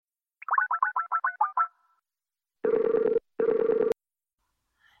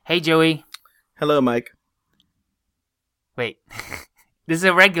Hey, Joey. Hello, Mike. Wait. This is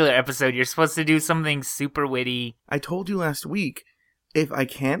a regular episode. You're supposed to do something super witty. I told you last week, if I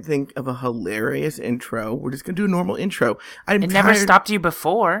can't think of a hilarious intro, we're just going to do a normal intro. It never stopped you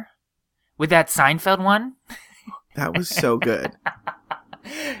before. With that Seinfeld one? That was so good.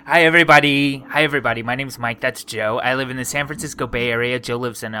 Hi, everybody. My name's Mike. That's Joe. I live in the San Francisco Bay Area. Joe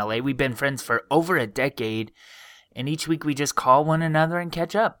lives in LA. We've been friends for over a decade. And each week we just call one another and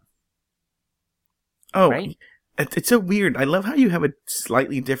catch up. Oh, right? It's so weird. I love how you have a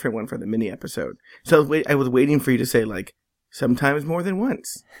slightly different one for the mini episode. So I was waiting for you to say, like, sometimes more than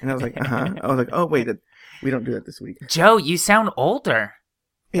once. And I was like, uh-huh. I was like, oh, wait, we don't do that this week. Joe, you sound older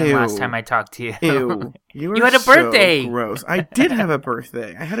than last time I talked to you. Ew. You had a birthday. So gross. I did have a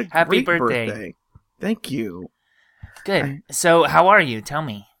birthday. I had a Happy great birthday. Thank you. Good. So how are you? Tell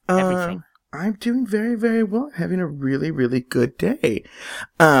me everything. I'm doing very, very well. Having a really, really good day.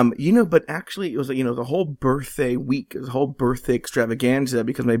 But actually it was, the whole birthday week. It was a whole birthday extravaganza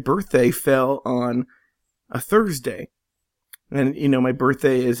because my birthday fell on a Thursday. And, my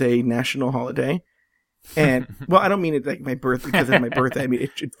birthday is a national holiday. And, well, I don't mean it like my birthday because it's my birthday. I mean,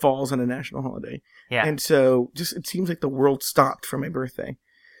 it falls on a national holiday. Yeah. And so it seems like the world stopped for my birthday.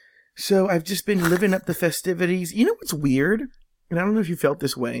 So I've just been living up the festivities. You know what's weird? And I don't know if you felt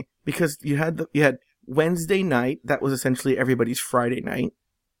this way, because you had Wednesday night, that was essentially everybody's Friday night,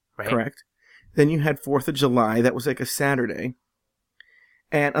 right? Correct? Then you had 4th of July, that was like a Saturday.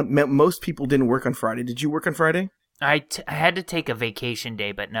 And most people didn't work on Friday. Did you work on Friday? I had to take a vacation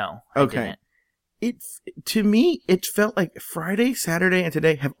day, but no, okay. I didn't. To me, it felt like Friday, Saturday, and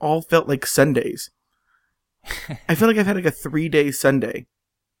today have all felt like Sundays. I feel like I've had like a 3-day Sunday.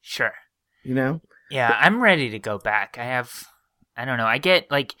 Sure. Yeah, but I'm ready to go back. I don't know. I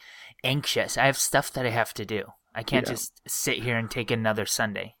get, anxious. I have stuff that I have to do. I can't just sit here and take another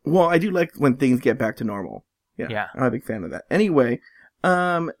Sunday. Well, I do like when things get back to normal. Yeah. I'm a big fan of that. Anyway,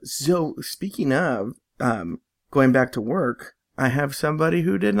 so speaking of going back to work, I have somebody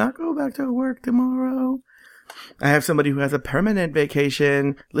who did not go back to work tomorrow. I have somebody who has a permanent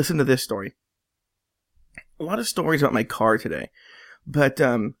vacation. Listen to this story. A lot of stories about my car today. But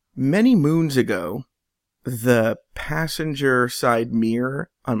many moons ago, the passenger side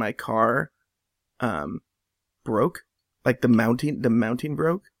mirror on my car broke. Like the mounting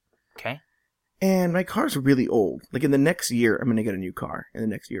broke. Okay. And my car's really old. Like in the next year, I'm going to get a new car in the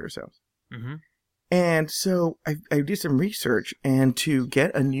next year or so. Mm-hmm. And so I did some research, and to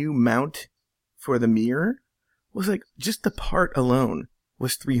get a new mount for the mirror was like, just the part alone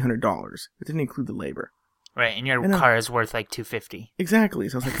was $300. It didn't include the labor. Right, and your car is worth like $250. Exactly.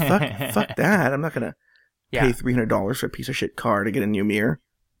 So I was like, fuck that. I'm not going to pay $300 for a piece of shit car to get a new mirror.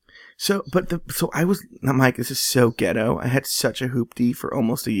 So I was, now Mike, this is so ghetto. I had such a hoopty for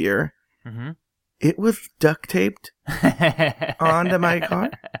almost a year. Mm-hmm. It was duct taped onto my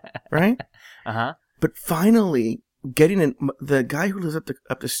car, right? Uh-huh. But finally, the guy who lives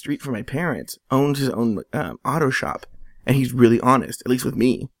up the street from my parents owns his own auto shop, and he's really honest, at least with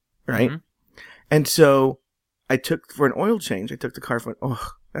me, right? Mm-hmm. And so for an oil change, I took the car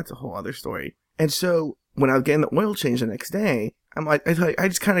that's a whole other story. And so when I was getting the oil change the next day, I'm like, I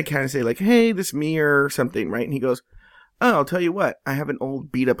just kind of say like, hey, this mirror or something, right? And he goes, oh, I'll tell you what, I have an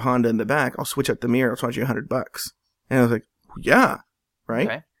old beat up Honda in the back. I'll switch out the mirror. I'll charge you $100. And I was like, yeah, right?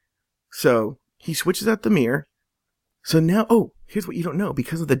 Okay. So he switches out the mirror. So now, here's what you don't know.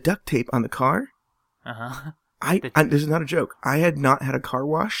 Because of the duct tape on the car, this is not a joke. I had not had a car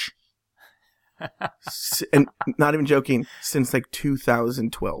wash, and not even joking, since like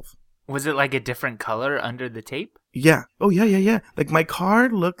 2012. Was it like a different color under the tape? Yeah. Oh, yeah. Like my car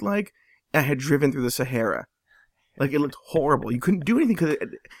looked like I had driven through the Sahara. Like it looked horrible. You couldn't do anything because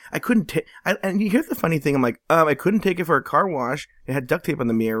I couldn't take. And here's the funny thing. I'm like, I couldn't take it for a car wash. It had duct tape on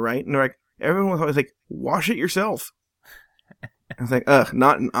the mirror, right? And they're like, everyone was always like, wash it yourself. I was like,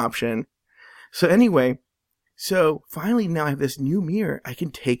 not an option. So anyway, finally now I have this new mirror. I can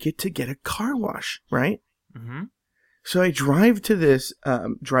take it to get a car wash, right? Mm-hmm. So I drive to this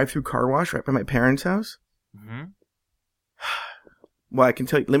drive-through car wash right by my parents' house. Mm-hmm. Well,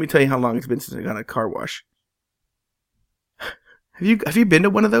 let me tell you how long it's been since I got a car wash. Have you been to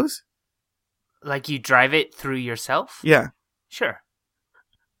one of those? Like you drive it through yourself? Yeah. Sure.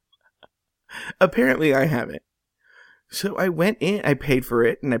 Apparently I haven't. So I went in, I paid for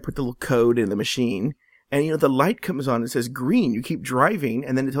it, and I put the little code in the machine. And, the light comes on and says green. You keep driving,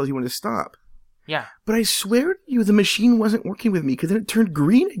 and then it tells you when to stop. Yeah. But I swear to you, the machine wasn't working with me, because then it turned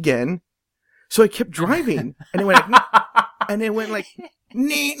green again. So I kept driving. And it went like, and it went like,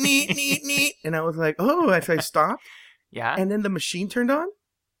 neat. And I was like, so I stopped. Yeah. And then the machine turned on.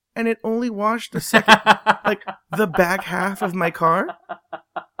 and it only washed the second, like the back half of my car.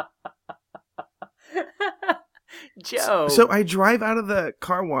 Joe. So I drive out of the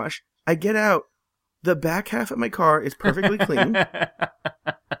car wash. I get out. The back half of my car is perfectly clean.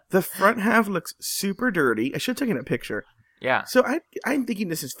 The front half looks super dirty. I should have taken a picture. Yeah. So I'm thinking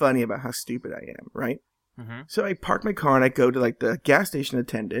this is funny about how stupid I am, right? Mm-hmm. So I park my car and I go to like the gas station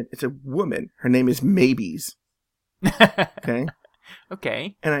attendant. It's a woman. Her name is Maybes. Okay.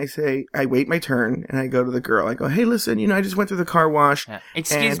 Okay. And I wait my turn and I go to the girl. I go, hey, listen, I just went through the car wash. Yeah.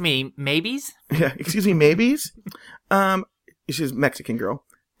 Excuse me, maybes? Yeah. Excuse me, Maybes? She's a Mexican girl.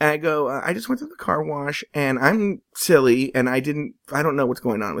 And I go, I just went through the car wash and I'm silly and I don't know what's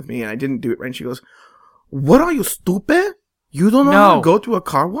going on with me and I didn't do it right. And she goes, what are you, stupid? You don't know how to go through a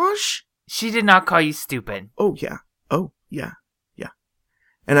car wash? She did not call you stupid. Oh, yeah. Yeah.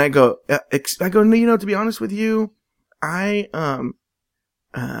 And I go, no, to be honest with you, cause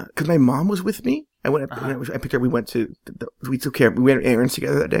my mom was with me. I picked her, we went to, we took care, we went errands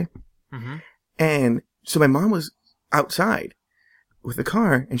together that day. Mm-hmm. And so my mom was outside with the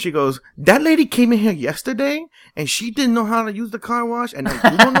car, and she goes, that lady came in here yesterday, and she didn't know how to use the car wash, and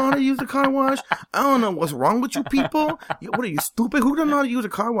now you don't know how to use the car wash? I don't know what's wrong with you people. What are you, stupid? Who don't know how to use a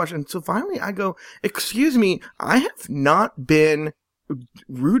car wash? And so finally I go, excuse me, I have not been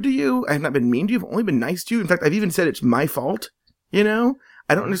rude to you. I have not been mean to you. I've only been nice to you. In fact, I've even said it's my fault, I don't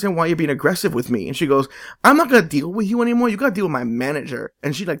understand why you're being aggressive with me. And she goes, I'm not going to deal with you anymore. You got to deal with my manager.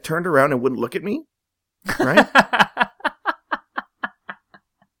 And she like turned around and wouldn't look at me. Right?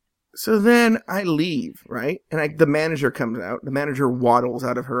 So then I leave, right? And the manager comes out. The manager waddles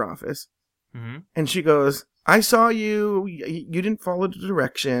out of her office. Mm-hmm. And she goes, I saw you. You didn't follow the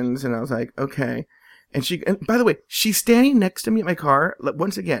directions. And I was like, okay. And by the way, she's standing next to me at my car.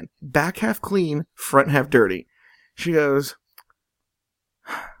 Once again, back half clean, front half dirty. She goes,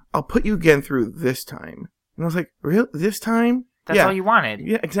 I'll put you again through this time. And I was like, really? This time? That's all you wanted.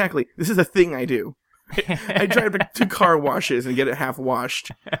 Yeah, exactly. This is a thing I do. I drive to car washes and get it half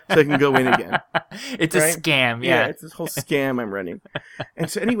washed so I can go in again. It's a scam, yeah. It's this whole scam I'm running.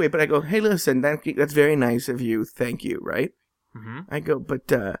 And so anyway, but I go, hey, listen, that's very nice of you. Thank you, right? Mm-hmm. I go, but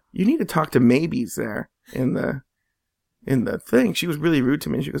you need to talk to Maybes there in the thing. She was really rude to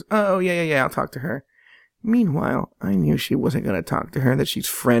me. And she goes, oh, yeah, I'll talk to her. Meanwhile, I knew she wasn't going to talk to her, that she's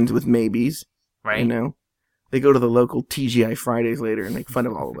friends with Maybes. Right. They go to the local TGI Fridays later and make fun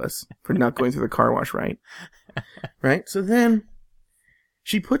of all of us for not going through the car wash right. Right? So then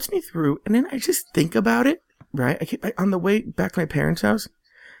she puts me through, and then I just think about it, right? On the way back to my parents' house,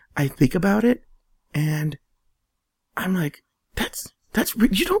 I think about it, and I'm like,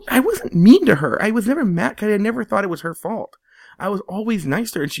 I wasn't mean to her. I was never mad, because I never thought it was her fault. I was always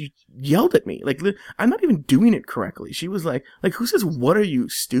nice to her, and she yelled at me. Like, I'm not even doing it correctly. She was like, who says, what are you,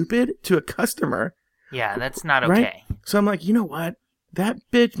 stupid? To a customer. Yeah, that's not okay. Right? So I'm like, you know what? That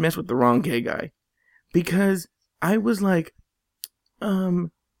bitch messed with the wrong gay guy. Because I was like,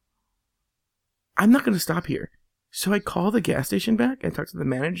 I'm not going to stop here. So I call the gas station back. I talk to the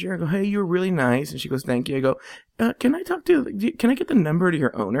manager. I go, hey, you were really nice. And she goes, thank you. I go, can I get the number to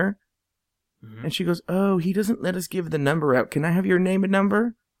your owner? Mm-hmm. And she goes, oh, he doesn't let us give the number out. Can I have your name and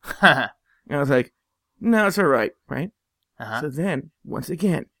number? And I was like, no, it's all right. Right? Uh-huh. So then, once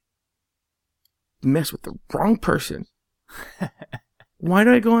again, mess with the wrong person. Why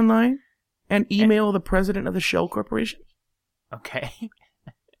did I go online and email the president of the Shell Corporation? Okay.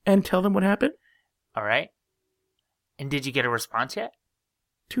 And tell them what happened? All right. And did you get a response yet?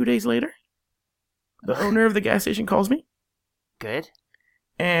 2 days later, the owner of the gas station calls me. Good.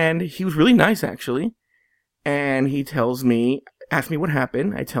 And he was really nice, actually. And he asks me what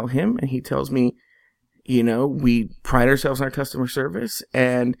happened. I tell him, and he tells me, we pride ourselves on our customer service,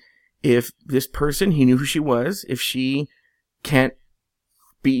 and if this person, he knew who she was, if she can't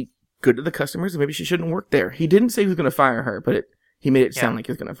be good to the customers, maybe she shouldn't work there. He didn't say he was going to fire her, but he made it sound like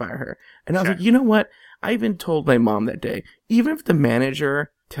he was going to fire her. And I was like, you know what? I even told my mom that day, even if the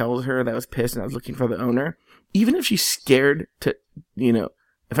manager tells her that I was pissed and I was looking for the owner, even if she's scared to,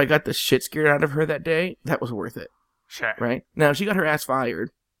 if I got the shit scared out of her that day, that was worth it. Sure. Right? Now, if she got her ass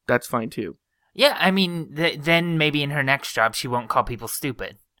fired, that's fine too. Yeah, I mean, then maybe in her next job, she won't call people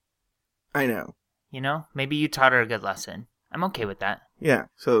stupid. I know. Maybe you taught her a good lesson. I'm okay with that. Yeah,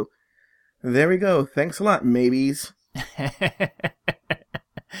 so there we go. Thanks a lot, Maybes.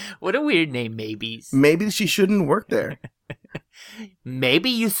 What a weird name, Maybes. Maybe she shouldn't work there. Maybe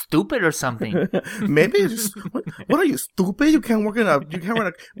you stupid or something. Maybe what are you, stupid? You can't run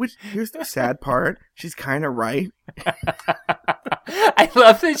a. Which, here's the sad part. She's kind of right. I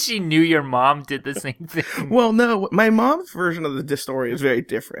love that she knew your mom did the same thing. Well, no, my mom's version of the story is very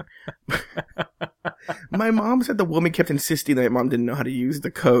different. My mom said the woman kept insisting that my mom didn't know how to use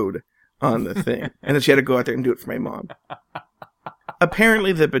the code on the thing, and that she had to go out there and do it for my mom.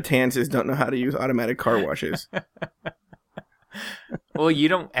 Apparently, the Batanzas don't know how to use automatic car washes. Well, you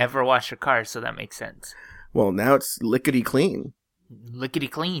don't ever wash your car, so that makes sense. Well, now it's lickety clean. Lickety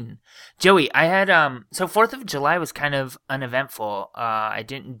clean. Joey, I had, so 4th of July was kind of uneventful. I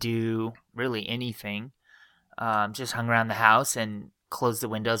didn't do really anything. Just hung around the house and closed the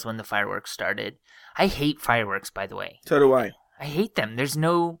windows when the fireworks started. I hate fireworks, by the way. So do I. I hate them.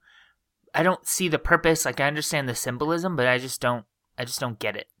 I don't see the purpose. Like, I understand the symbolism, but I just don't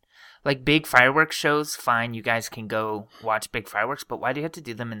get it. Like, big fireworks shows, fine, you guys can go watch big fireworks, but why do you have to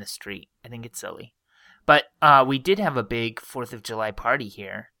do them in the street? I think it's silly. But we did have a big 4th of July party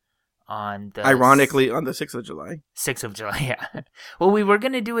here on the... Ironically, on the 6th of July. 6th of July, yeah. Well, we were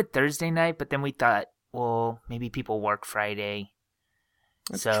going to do it Thursday night, but then we thought, well, maybe people work Friday.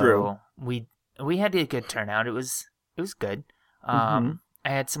 That's so true. We had a good turnout. It was good. I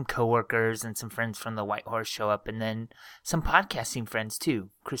had some coworkers and some friends from the White Horse show up, and then some podcasting friends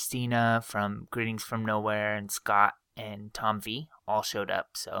too. Christina from Greetings from Nowhere and Scott and Tom V all showed up.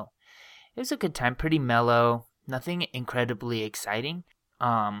 So it was a good time, pretty mellow, nothing incredibly exciting.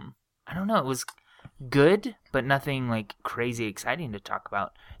 I don't know, it was good, but nothing like crazy exciting to talk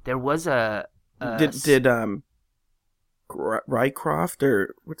about. There was Did Rycroft,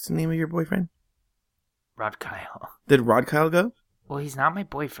 or what's the name of your boyfriend? Rod Kyle. Did Rod Kyle go? Well, he's not my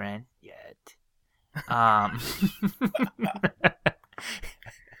boyfriend yet.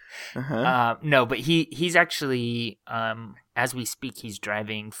 No, but he's actually, as we speak, he's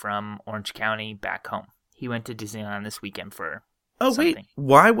driving from Orange County back home. He went to Disneyland this weekend for something. Wait,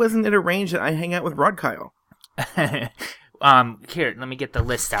 why wasn't it arranged that I hang out with Rod Kyle? Here, let me get the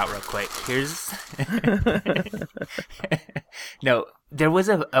list out real quick. Here's... No, there was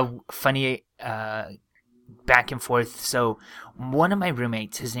a funny back and forth. So one of my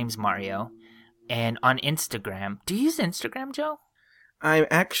roommates, his name's Mario, and on Instagram... Do you use Instagram, Joe? I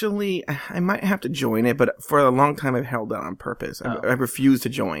might have to join it, but for a long time I've held that on purpose. I refuse to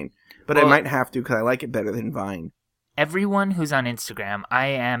join, but I might have to because I like it better than Vine. Everyone who's on Instagram, I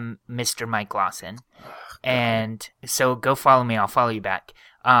am Mr. Mike Lawson. And so go follow me. I'll follow you back.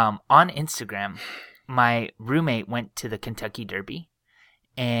 On Instagram, my roommate went to the Kentucky Derby.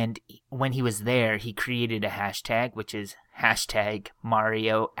 And when he was there, he created a hashtag, which is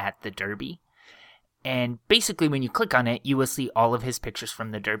 #MarioAtTheDerby. And basically, when you click on it, you will see all of his pictures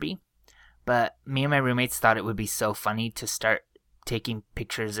from the Derby. But me and my roommates thought it would be so funny to start taking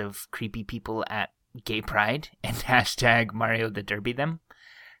pictures of creepy people at Gay Pride and #MarioTheDerby them.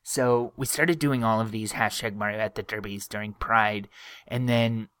 So we started doing all of these #MarioAtTheDerbys during Pride. And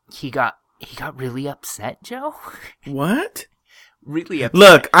then he got really upset, Joe. What? Really upset.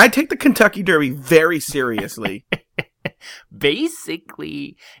 Look, I take the Kentucky Derby very seriously.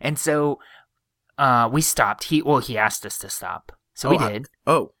 Basically. And so we stopped. He asked us to stop. So we did.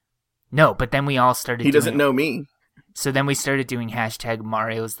 No, but then we all started He doesn't know me. So then we started doing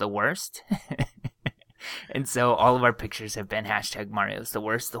 #Mario's the worst. And so all of our pictures have been #Mario's the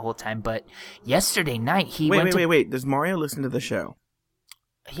worst the whole time. But yesterday night Wait. Does Mario listen to the show?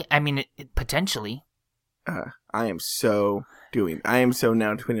 Potentially. I am so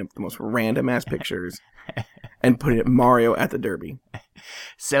now tweeting up the most random ass pictures and putting it Mario at the Derby.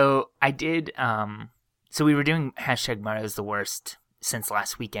 So I did, so we were doing #Mario's the worst since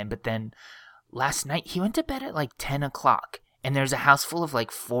last weekend, but then last night he went to bed at like 10 o'clock and there's a house full of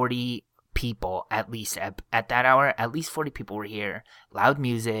like 40 people at least at that hour. At least 40 people were here. Loud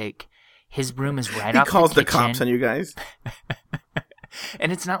music. His room is right off the kitchen. He calls the cops on you guys.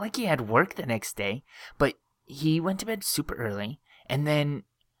 And it's not like he had work the next day, but he went to bed super early, and then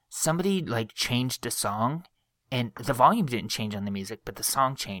somebody like changed a song, and the volume didn't change on the music, but the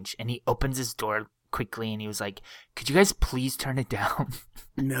song changed, and he opens his door quickly, and he was like, "Could you guys please turn it down?"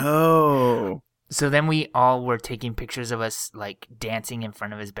 No. So then we all were taking pictures of us like dancing in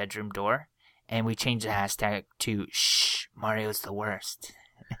front of his bedroom door, and we changed the hashtag to "Shh, Mario's the worst."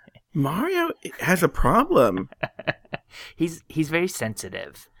 Mario has a problem. He's very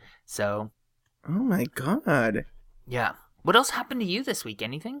sensitive. So, oh my god. Yeah. What else happened to you this week?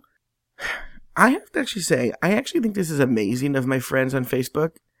 Anything? I have to actually say, I actually think this is amazing of my friends on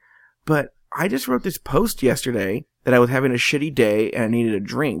Facebook, but I just wrote this post yesterday that I was having a shitty day and I needed a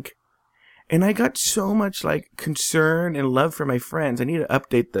drink. And I got so much like concern and love for my friends. I need to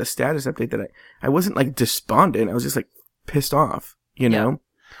update the status update that I wasn't like despondent. I was just like pissed off, you know?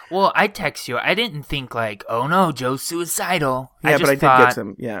 Well, I text you. I didn't think like, oh no, Joe's suicidal. Yeah, but I did get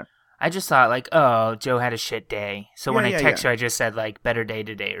some. Yeah. I just thought like, oh, Joe had a shit day. So when I text you, I just said like, better day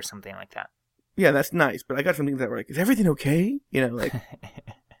today or something like that. Yeah, that's nice. But I got some things that were like, is everything okay? You know, like,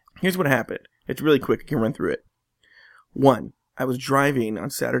 here's what happened. It's really quick. I can run through it. 1, I was driving on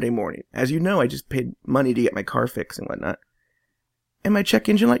Saturday morning. As you know, I just paid money to get my car fixed and whatnot. And my check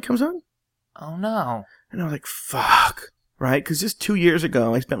engine light comes on. Oh, no. And I was like, fuck. Right? Because just 2 years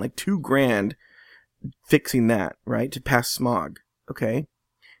ago, I spent like $2,000 fixing that, right? To pass smog. Okay?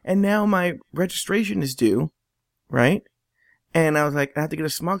 And now my registration is due, right? And I was like, I have to get a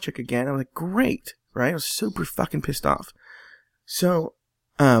smog check again. I was like, great, right? I was super fucking pissed off. So,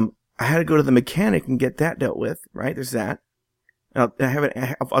 I had to go to the mechanic and get that dealt with, right? There's that. I'll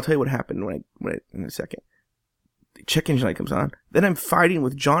tell you what happened in a second. The check engine light comes on. Then I'm fighting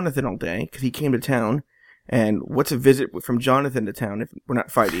with Jonathan all day because he came to town. And what's a visit from Jonathan to town if we're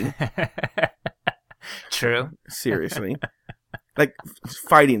not fighting? True. Seriously. Like,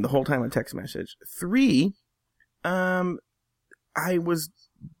 fighting the whole time on text message. 3, I was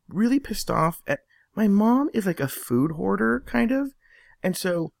really pissed off at... My mom is like a food hoarder, kind of. And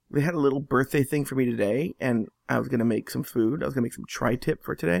so they had a little birthday thing for me today, and I was going to make some food. I was going to make some tri-tip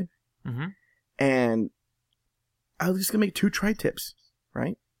for today. Mm-hmm. And I was just going to make 2 tri-tips,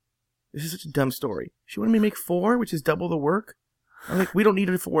 right? This is such a dumb story. She wanted me to make 4, which is double the work. I'm like, we don't need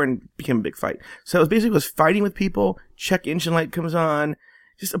a 4, and it became a big fight. So I was fighting with people, check engine light comes on,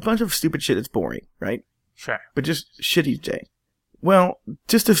 just a bunch of stupid shit that's boring, right? Sure. But just shitty day. Well,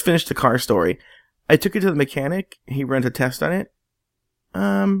 just to finish the car story, I took it to the mechanic. He runs a test on it.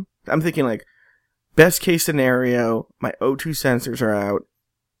 I'm thinking like, best case scenario, my O2 sensors are out.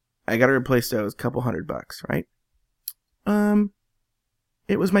 I got to replace those, couple $100, right?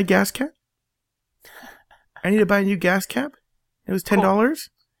 It was my gas cap. I need to buy a new gas cap. It was $10. Cool.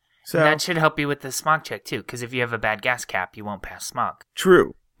 So and that should help you with the smog check too, because if you have a bad gas cap, you won't pass smog.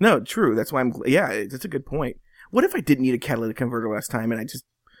 True. No, true. That's why that's a good point. What if I didn't need a catalytic converter last time and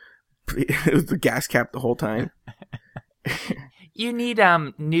it was the gas cap the whole time? You need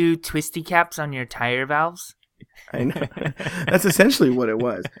new twisty caps on your tire valves. I know. That's essentially what it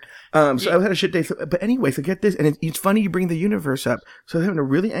was. So I had a shit day. But anyway, so get this. And it's funny you bring the universe up. So I was having a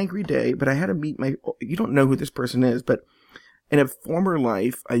really angry day, but I had to meet you don't know who this person is, but in a former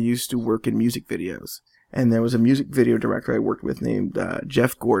life, I used to work in music videos. And there was a music video director I worked with named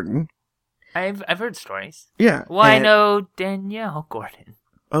Jeff Gordon. I've heard stories. Yeah. Well, I know Danielle Gordon.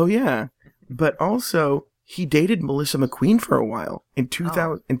 Oh, yeah. But also, he dated Melissa McQueen for a while in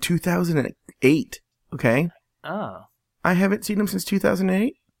 2008. Okay? Oh. I haven't seen him since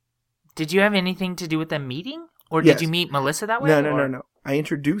 2008. Did you have anything to do with them meeting? Or Yes. did you meet Melissa that way? No. I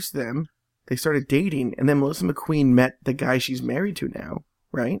introduced them. They started dating, and then Melissa McQueen met the guy she's married to now,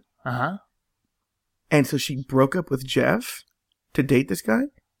 right? Uh-huh. And so she broke up with Jeff to date this guy.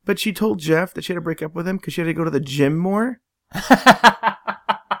 But she told Jeff that she had to break up with him because she had to go to the gym more.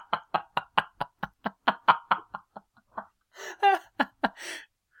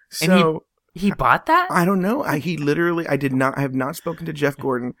 So he bought that? I don't know. I have not spoken to Jeff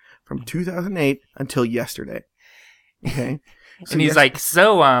Gordon from 2008 until yesterday. Okay. So and he's like,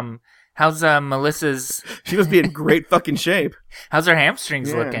 how's Melissa's... She must be in great fucking shape. How's her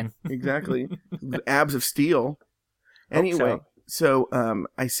hamstrings looking? Exactly. The abs of steel. Anyway, so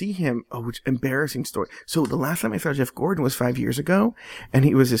I see him. Oh, which embarrassing story. So the last time I saw Jeff Gordon was 5 years ago, and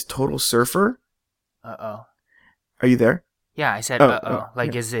he was this total surfer. Uh-oh. Are you there? Yeah, I said uh-oh.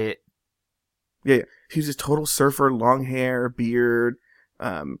 Like, is it... Yeah. He was this total surfer, long hair, beard.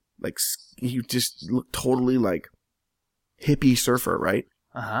 Like, he just looked totally like hippie surfer, right?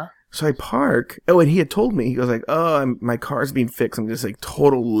 Uh-huh. So I park. Oh, and he had told me, he goes like, my car's being fixed. I'm just like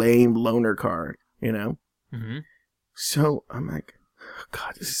total lame loaner car, you know? Mm-hmm. So I'm like, oh,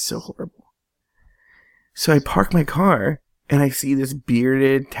 God, this is so horrible. So I park my car and I see this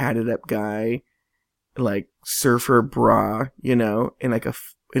bearded, tatted up guy, like surfer bra, you know, in like a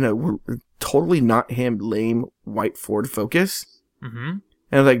totally not him, lame white Ford Focus. Mm-hmm.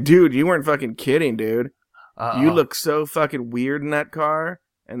 And I was like, dude, you weren't fucking kidding, dude. Uh-oh. You look so fucking weird in that car.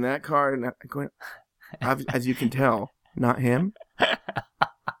 And that car, going, as you can tell, not him.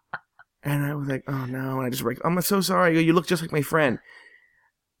 And I was like, oh no. And I just I'm so sorry. I go, you look just like my friend.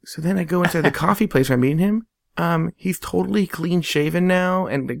 So then I go into the coffee place where I'm meeting him. He's totally clean shaven now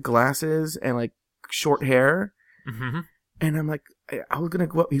and the glasses and like short hair. Mm-hmm. And I'm like, I was going to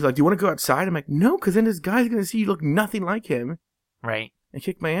go up. He's like, do you want to go outside? I'm like, no, because then this guy's going to see you look nothing like him. Right. And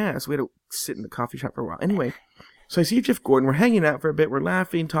kick my ass. We had to sit in the coffee shop for a while. Anyway, so I see Jeff Gordon. We're hanging out for a bit. We're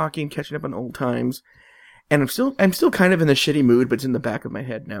laughing, talking, catching up on old times. And I'm still kind of in the shitty mood, but it's in the back of my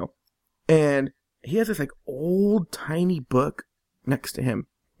head now. And he has this like old tiny book next to him.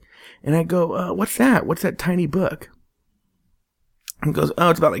 And I go, what's that? What's that tiny book? And he goes, oh,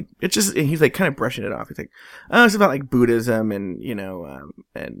 it's about like, it's just, and he's like kind of brushing it off. He's like, oh, it's about like Buddhism and,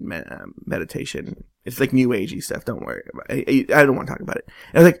 meditation. It's like new agey stuff. Don't worry about it. I don't want to talk about it.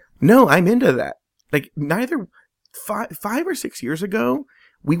 And I was like, no, I'm into that. Like neither 5 or 6 years ago,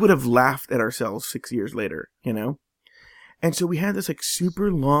 we would have laughed at ourselves 6 years later, And so we had this like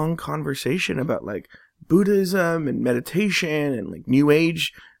super long conversation about like Buddhism and meditation and like new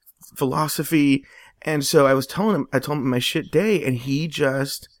age philosophy. And so I told him my shit day, and he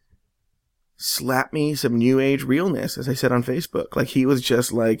just slapped me some new age realness, as I said on Facebook. Like he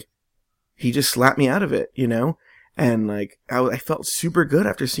just slapped me out of it, And like I felt super good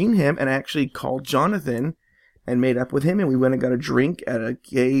after seeing him, and I actually called Jonathan and made up with him, and we went and got a drink at a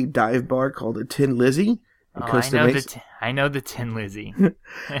gay dive bar called the Tin Lizzie in Costa Mesa. I know the Tin Lizzie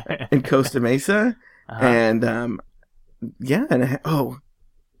in Costa Mesa, and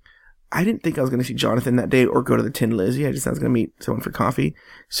I didn't think I was going to see Jonathan that day or go to the Tin Lizzie. I just thought I was going to meet someone for coffee,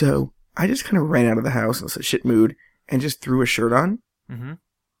 so I just kind of ran out of the house in a shit mood and just threw a shirt on. Mm-hmm.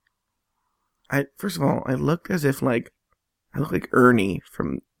 First of all, I looked as if I look like Ernie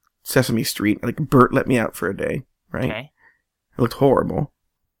from Sesame Street. Like Bert let me out for a day, right? Okay. I looked horrible.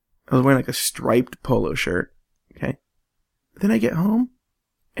 I was wearing like a striped polo shirt. Okay. Then I get home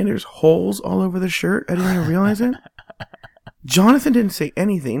and there's holes all over the shirt. I didn't even realize it. Jonathan didn't say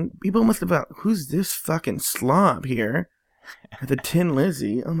anything. People must have thought, who's this fucking slob here at the Tin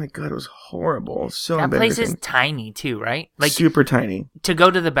Lizzie? Oh my God, it was horrible. So that embarrassing. place is tiny too, right? Like super tiny. To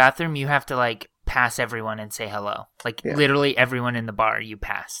go to the bathroom, you have to like pass everyone and say hello. Like literally everyone in the bar you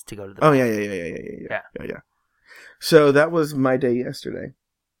pass to go to the bathroom. Oh yeah. So that was my day yesterday.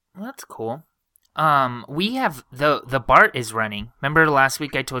 Well, that's cool. We have the BART is running. Remember last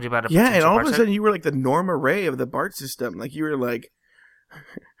week I told you about a and all of a sudden you were like the Norma Ray of the BART system. Like you were like,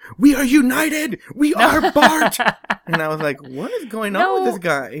 we are united. We are BART. And I was like, what is going on with this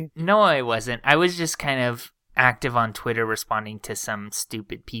guy? No, I wasn't. I was just kind of active on Twitter responding to some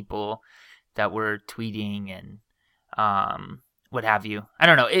stupid people that were tweeting and what have you. I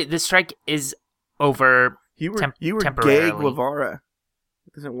don't know. The strike is over. You were gay Guevara.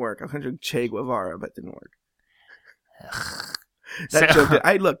 It doesn't work. I was going to Che Guevara, but it didn't work.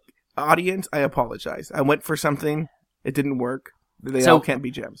 Look, audience, I apologize. I went for something. It didn't work. They all can't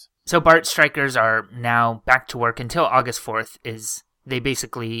be gems. So BART strikers are now back to work until August 4th. They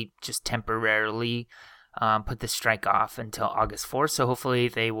basically just temporarily put the strike off until August 4th. So hopefully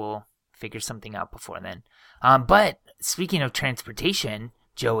they will figure something out before then. But speaking of transportation,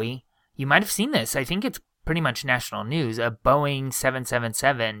 Joey, you might have seen this. I think it's pretty much national news. A Boeing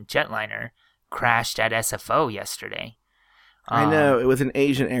 777 jetliner crashed at SFO yesterday. I know. It was an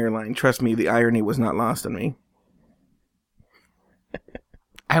Asian airline. Trust me, the irony was not lost on me.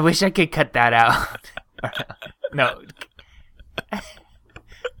 I wish I could cut that out. No. I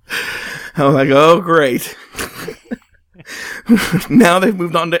was like, oh, great. Now they've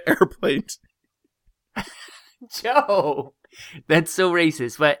moved on to airplanes. Joe, that's so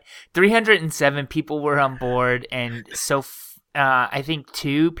racist. But 307 people were on board, and I think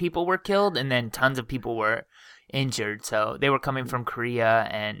 2 people were killed, and then tons of people were injured. So they were coming from Korea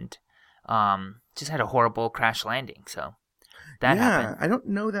and just had a horrible crash landing. So that happened. I don't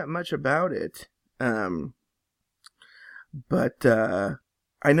know that much about it, but I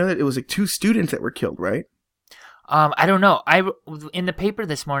know that it was like 2 students that were killed, right? I don't know. In the paper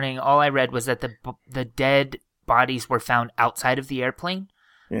this morning, all I read was that the dead bodies were found outside of the airplane.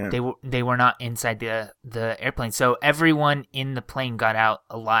 Yeah. They were not inside the airplane. So everyone in the plane got out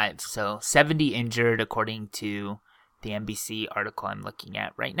alive. So 70 injured, according to the NBC article I'm looking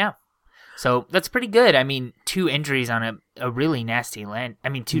at right now. So that's pretty good. I mean, 2 injuries on a really nasty land. I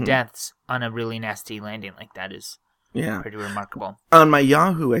mean, 2 deaths on a really nasty landing like that is pretty remarkable. On my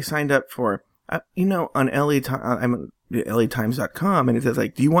Yahoo, I signed up for, on LA, I'm on LATimes.com, and it says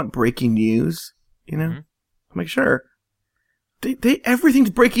like, do you want breaking news? I'm like, sure. They everything's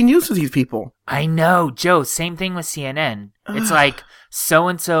breaking news with these people. I know, Joe. Same thing with CNN. It's like so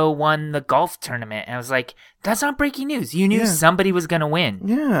and so won the golf tournament, and I was like, "That's not breaking news. You knew somebody was gonna win."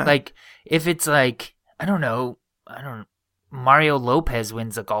 Yeah. Like if it's like I don't know, Mario Lopez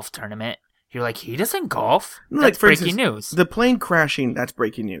wins a golf tournament, you're like, he doesn't golf. That's like, breaking news. The plane crashing. That's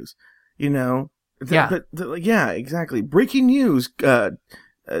breaking news. Yeah, exactly. Breaking news.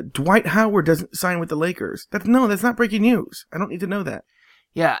 Dwight Howard doesn't sign with the Lakers. That's not breaking news. I don't need to know that.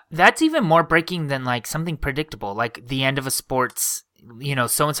 Yeah, that's even more breaking than like something predictable, like the end of a sports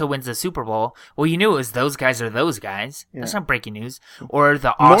so and so wins the Super Bowl. Well, you knew it was those guys or those guys. Yeah. That's not breaking news. Or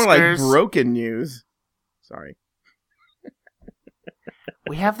the Oscars. More like broken news. Sorry.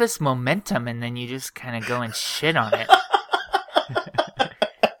 We have this momentum, and then you just kind of go and shit on it.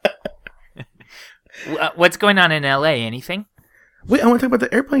 What's going on in LA? Anything? Wait, I want to talk about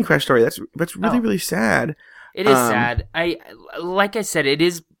the airplane crash story. That's really, really sad. It is sad. Like I said, it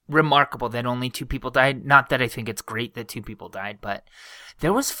is remarkable that only 2 people died. Not that I think it's great that 2 people died, but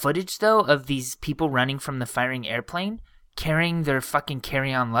there was footage, though, of these people running from the firing airplane carrying their fucking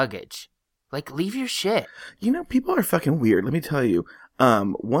carry-on luggage. Like, leave your shit. People are fucking weird. Let me tell you.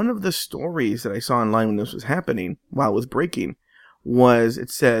 One of the stories that I saw online when this was happening, while it was breaking, was it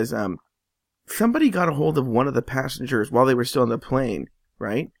says somebody got a hold of one of the passengers while they were still on the plane,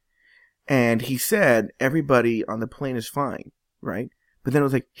 right? And he said everybody on the plane is fine, right? But then it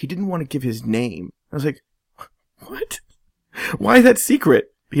was like, he didn't want to give his name. I was like, what? Why is that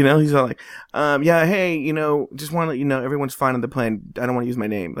secret? He's all like, yeah, hey, just want to let you know everyone's fine on the plane. I don't want to use my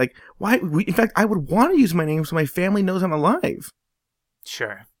name. Like, why? In fact, I would want to use my name so my family knows I'm alive.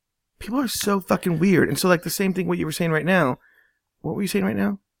 Sure. People are so fucking weird. And so, like, the same thing what you were saying right now. What were you saying right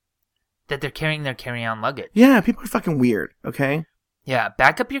now? That they're carrying their carry-on luggage. Yeah, people are fucking weird, okay? Yeah,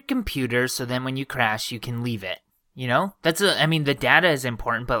 back up your computer so then when you crash, you can leave it. The data is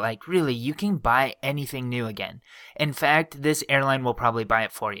important, but, like, really, you can buy anything new again. In fact, this airline will probably buy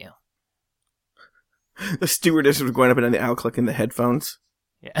it for you. The stewardess was going up and down the aisle collecting the headphones.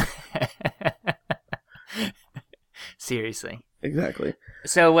 Yeah. Seriously. Exactly.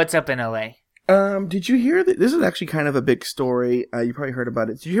 So, what's up in LA? Did you hear that? This is actually kind of a big story. You probably heard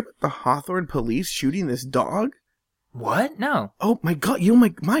about it. Did you hear about the Hawthorne police shooting this dog? What? No. Oh, my God.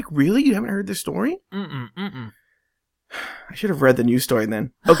 Mike, really? You haven't heard this story? Mm-mm. I should have read the news story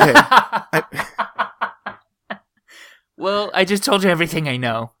then. Okay. Well, I just told you everything I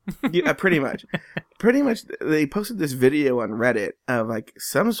know. Yeah, pretty much. Pretty much, they posted this video on Reddit of, like,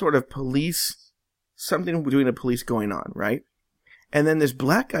 some sort of something doing a police going on, right? And then this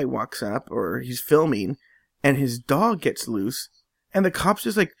black guy walks up, or he's filming, and his dog gets loose, and the cops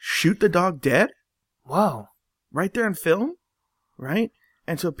just, like, shoot the dog dead. Whoa. Right there on film, right?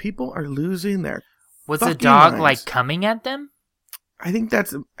 And so people are losing their Was the dog, like, coming at them? I think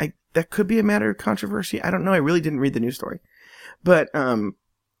that could be a matter of controversy. I don't know. I really didn't read the news story. But,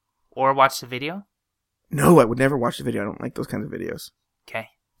 Or watch the video? No, I would never watch the video. I don't like those kinds of videos. Okay.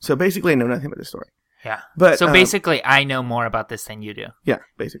 So basically, I know nothing about this story. Yeah. But so basically, I know more about this than you do. Yeah,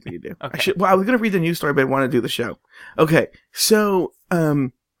 basically you do. Okay. I was going to read the news story, but I want to do the show. Okay. So,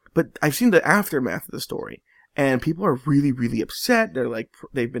 but I've seen the aftermath of the story, and people are really, really upset. They're like,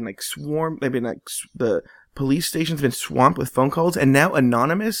 they've been like swarmed. They've been like, the police station's been swamped with phone calls, and now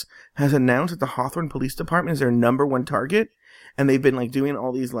Anonymous has announced that the Hawthorne Police Department is their #1 target, and they've been like doing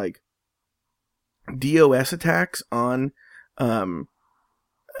all these like DOS attacks on,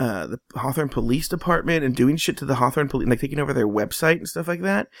 the Hawthorne Police Department and doing shit to the Hawthorne Police, like taking over their website and stuff like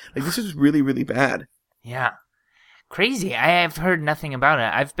that. Like, this is really, really bad. Yeah. Crazy. I have heard nothing about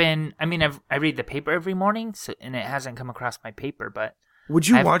it. I read the paper every morning, and it hasn't come across my paper, but... Would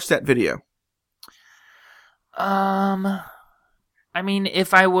you watch that video? If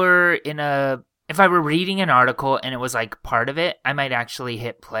I were reading an article and it was like part of it, I might actually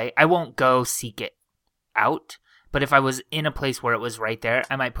hit play. I won't go seek it out. But if I was in a place where it was right there,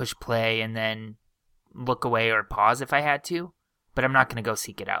 I might push play and then look away or pause if I had to. But I'm not going to go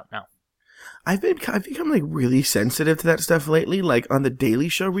seek it out, no. I've become like really sensitive to that stuff lately. Like on the Daily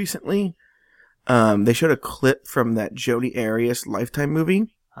Show recently, they showed a clip from that Joni Arias Lifetime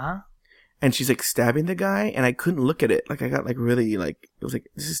movie. Huh? And she's like stabbing the guy, and I couldn't look at it. Like I got like really like, it was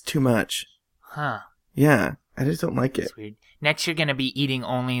like, this is too much. Huh. Yeah, I just don't like it. That's weird. Next you're going to be eating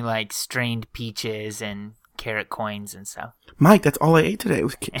only like strained peaches and carrot coins and stuff. Mike, that's all I ate today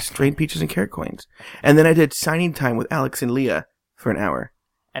was strained peaches and carrot coins. And then I did signing time with Alex and Leah for an hour.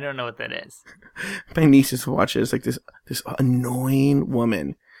 I don't know what that is. My niece just watches like this annoying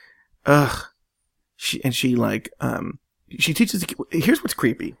woman. Ugh. She teaches. Here's what's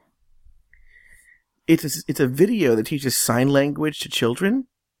creepy. It's a video that teaches sign language to children,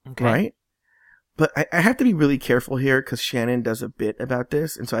 okay. Right? But I have to be really careful here because Shannon does a bit about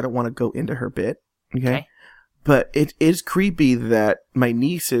this, and so I don't want to go into her bit. Okay. But it is creepy that my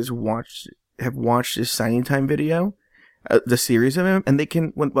nieces have watched this signing time video, the series of him, and they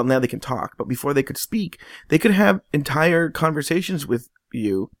can, well, now they can talk, but before they could speak, they could have entire conversations with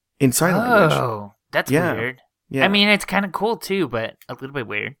you in sign language. Oh, that's weird. Yeah. I mean, it's kind of cool too, but a little bit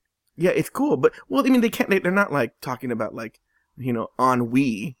weird. Yeah, it's cool, but, well, I mean, they're not like talking about like,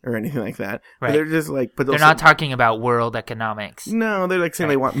 ennui or anything like that. Right. But they're just like, they're not talking about world economics. No, they're like saying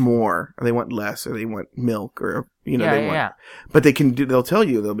they want more, or they want less, or they want milk, or they want. Yeah. But they'll tell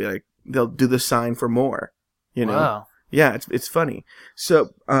you, they'll be like, they'll do the sign for more. Whoa. Yeah, it's funny. So,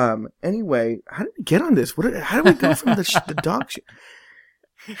 anyway, how did we get on this? How did we go from the dog shit?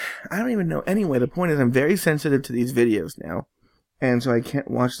 I don't even know. Anyway, the point is, I'm very sensitive to these videos now, and so I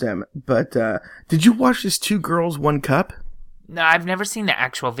can't watch them. But did you watch this 2 Girls, 1 Cup? No, I've never seen the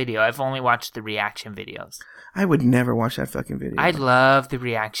actual video. I've only watched the reaction videos. I would never watch that fucking video. I love the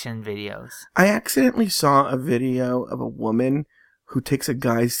reaction videos. I accidentally saw a video of a woman who takes a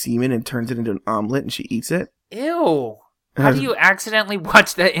guy's semen and turns it into an omelet, and she eats it. Ew. How do you accidentally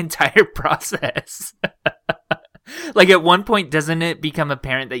watch that entire process? Like, at one point, doesn't it become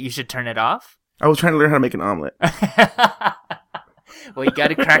apparent that you should turn it off? I was trying to learn how to make an omelet. Well, you got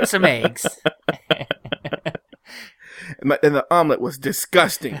to crack some eggs. And the omelet was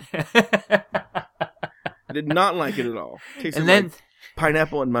disgusting. I did not like it at all. Tasted like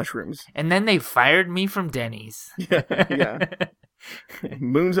pineapple and mushrooms. And then they fired me from Denny's. Yeah.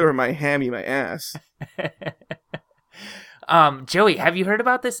 Moons over my hammy, my ass. Joey, have you heard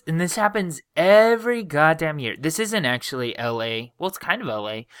about this? And this happens every goddamn year. This isn't actually LA. Well, it's kind of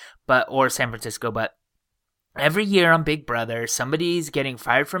LA, or San Francisco, but every year on Big Brother, somebody's getting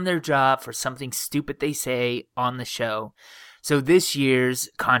fired from their job for something stupid they say on the show. So this year's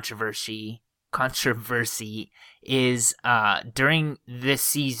controversy is during this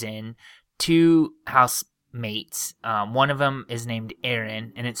season, 2 housemates. One of them is named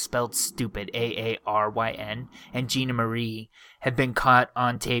Aaron, and it's spelled stupid, Aaryn, and Gina Marie have been caught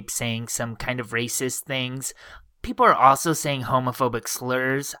on tape saying some kind of racist things. People are also saying homophobic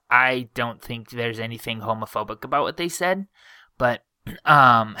slurs. I don't think there's anything homophobic about what they said, but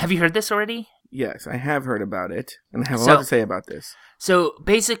have you heard this already? Yes, I have heard about it, and I have a lot to say about this. So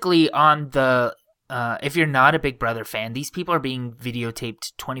basically, on the if you're not a Big Brother fan, these people are being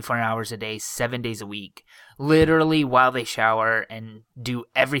videotaped 24 hours a day, 7 days a week. Literally, while they shower and do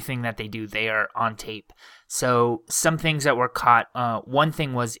everything that they do, they are on tape. So some things that were caught, one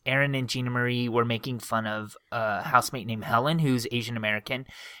thing was Aaron and Gina Marie were making fun of a housemate named Helen, who's Asian American,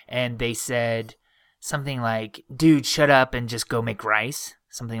 and they said something like, dude, shut up and just go make rice,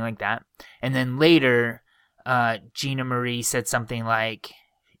 something like that. And then later, Gina Marie said something like,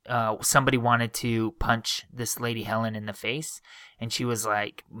 somebody wanted to punch this lady Helen in the face, and she was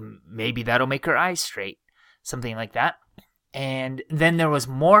like, maybe that'll make her eyes straight, something like that. And then there was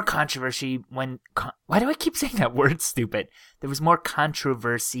more controversy when why do I keep saying that word stupid? There was more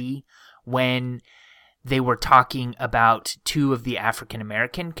controversy when they were talking about 2 of the African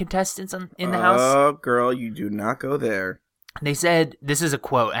American contestants in the house. Oh, girl, you do not go there. They said, this is a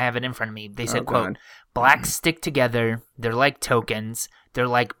quote, I have it in front of me. They said, quote, God. blacks stick together, they're like tokens, they're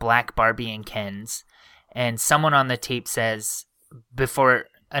like black Barbie and Kens. And someone on the tape says, before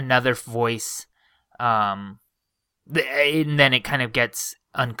another voice, and then it kind of gets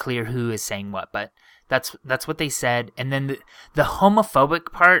unclear who is saying what, but that's what they said. And then the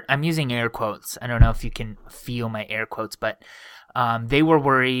homophobic part, I'm using air quotes. I don't know if you can feel my air quotes, but they were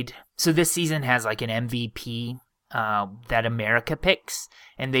worried. So this season has like an MVP that America picks,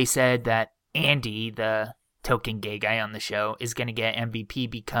 and they said that Andy, the token gay guy on the show, is going to get MVP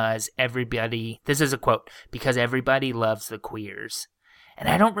because everybody, this is a quote, because everybody loves the queers. And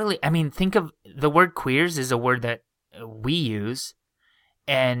I don't really, think of the word queers is a word that we use,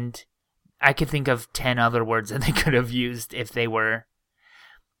 and I could think of 10 other words that they could have used if they were,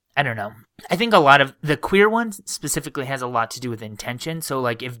 I don't know. I think a lot of the queer ones specifically has a lot to do with intention. So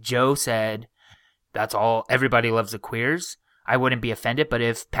like if Joe said, that's all, everybody loves the queers, I wouldn't be offended. But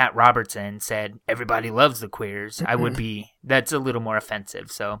if Pat Robertson said, everybody loves the queers, I would be, that's a little more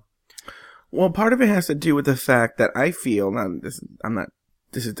offensive. So, well, part of it has to do with the fact that I feel, I'm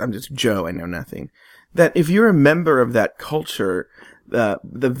just Joe, I know nothing, that if you're a member of that culture, the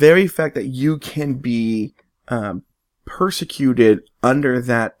very fact that you can be persecuted under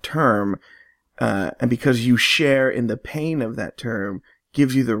that term, and because you share in the pain of that term,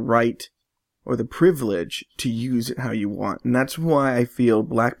 gives you the right or the privilege to use it how you want. And that's why I feel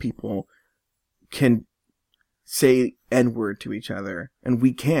black people can say N-word to each other, and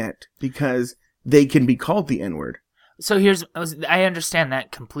we can't, because they can be called the N-word. So I understand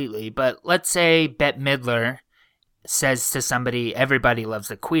that completely, but let's say Bette Midler says to somebody, everybody loves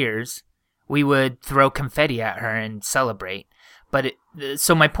the queers, we would throw confetti at her and celebrate. But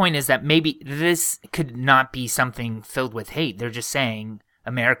so my point is that maybe this could not be something filled with hate. They're just saying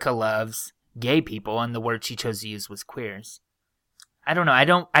America loves gay people, and the word she chose to use was queers. I don't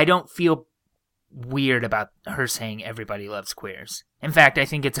know. I don't feel weird about her saying everybody loves queers. In fact, I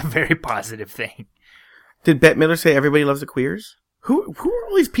think it's a very positive thing. Did Bette Midler say everybody loves the queers? Who are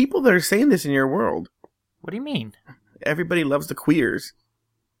all these people that are saying this in your world? What do you mean? Everybody loves the queers.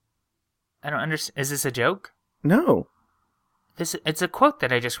 I don't understand. Is this a joke? No. It's a quote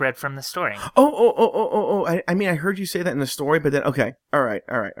that I just read from the story. Oh. I mean, I heard you say that in the story, but then, okay. All right.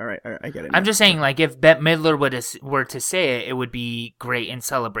 I get it now. I'm just saying, like, if Bette Midler were to say it, it would be great and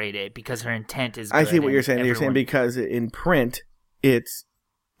celebrated because her intent is good. I see what you're saying. You're saying because in print, it's,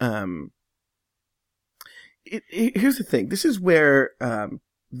 here's the thing. This is where,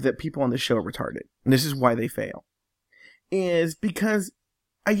 the people on this show are retarded. And this is why they fail. Is because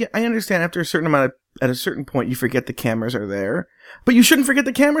I understand after a certain amount at a certain point, you forget the cameras are there, but you shouldn't forget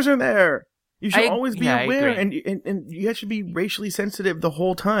the cameras are there. You should always be aware, and you should be racially sensitive the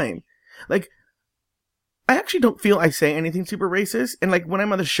whole time. Like, I actually don't feel I say anything super racist, and like when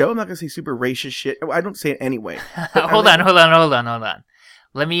I'm on the show, I'm not gonna say super racist shit. I don't say it anyway. Hold on.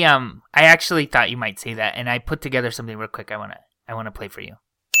 Let me. I actually thought you might say that, and I put together something real quick. I wanna play for you.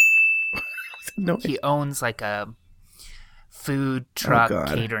 No, he owns like a food truck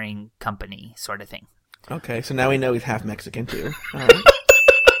catering company sort of thing. Okay, so now we know he's half Mexican too. All right.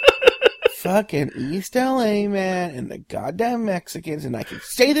 Fucking East LA, man, and the goddamn Mexicans, and I can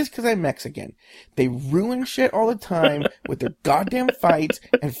say this because I'm Mexican. They ruin shit all the time with their goddamn fights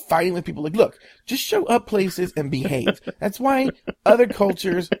and fighting with people. Like, look, just show up places and behave. That's why other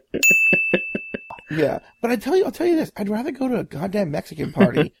cultures... Yeah, but I'll tell you this. I'd rather go to a goddamn Mexican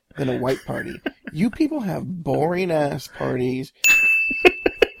party than a white party. You people have boring-ass parties.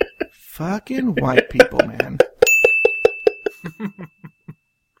 Fucking white people, man.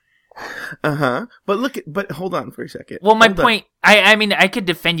 But hold on for a second. Well, my point, I mean, I could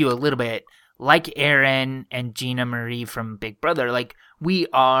defend you a little bit. Like Aaron and Gina Marie from Big Brother, like,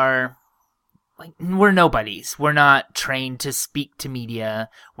 we're nobodies. We're not trained to speak to media.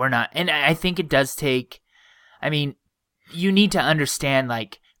 We're not. And I think it does take, I mean, you need to understand,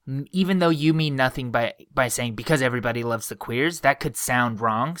 like, even though you mean nothing by saying because everybody loves the queers, that could sound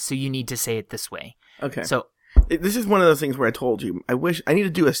wrong. So you need to say it this way. Okay. So this is one of those things where I told you, I need to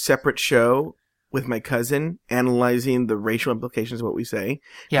do a separate show with my cousin analyzing the racial implications of what we say.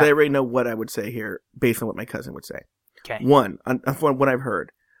 Yeah. I already know what I would say here based on what my cousin would say. Okay. One, on what I've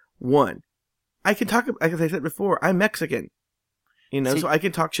heard. One, I can talk, like I said before, I'm Mexican. So I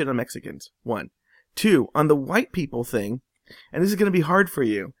can talk shit on Mexicans. One. Two, on the white people thing, and this is going to be hard for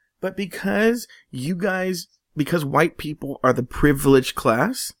you, but because white people are the privileged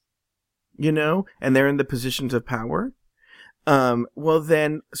class, and they're in the positions of power, well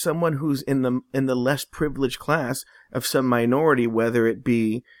then someone who's in the less privileged class of some minority, whether it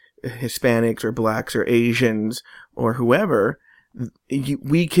be Hispanics or blacks or Asians or whoever,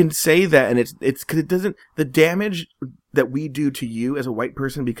 we can say that, and it's because it doesn't, the damage that we do to you as a white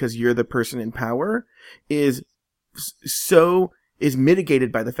person because you're the person in power is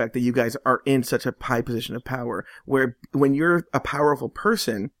mitigated by the fact that you guys are in such a high position of power, where when you're a powerful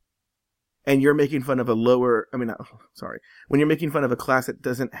person and you're making fun of when you're making fun of a class that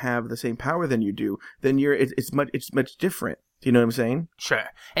doesn't have the same power than you do, then it's much different. Do you know what I'm saying? Sure.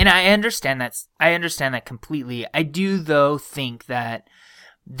 And I understand that. I understand that completely. I do, though, think that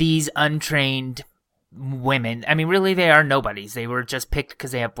these untrained women, I mean, really, they are nobodies. They were just picked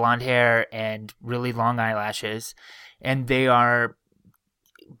because they have blonde hair and really long eyelashes, and they are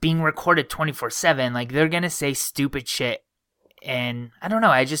being recorded 24/7. Like, they're going to say stupid shit. And I don't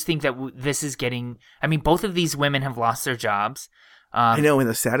know. I just think that this is getting, I mean, both of these women have lost their jobs. I know, and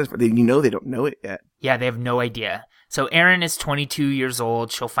the saddest part, they don't know it yet. Yeah, they have no idea. So Erin is 22 years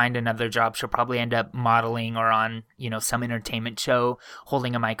old. She'll find another job. She'll probably end up modeling or on, some entertainment show,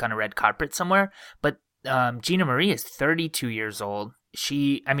 holding a mic on a red carpet somewhere. But Gina Marie is 32 years old.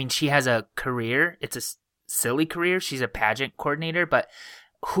 She has a career. It's a silly career. She's a pageant coordinator, but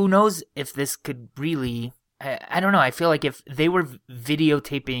who knows if this could really, I don't know. I feel like if they were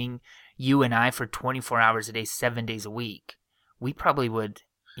videotaping you and I for 24 hours a day, 7 days a week, we probably would,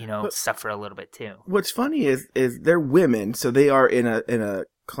 suffer a little bit too. What's funny is they're women, so they are in a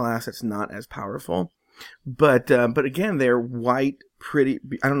class that's not as powerful. But again, they're white, pretty.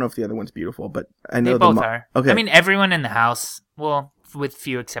 I don't know if the other one's beautiful, but I know they both are. Okay. I mean, everyone in the house, well, with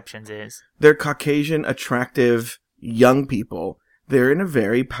few exceptions, is. They're Caucasian, attractive, young people. They're in a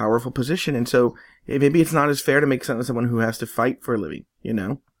very powerful position, and so maybe it's not as fair to make fun of someone who has to fight for a living.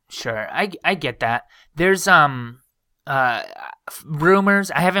 Sure, I get that. There's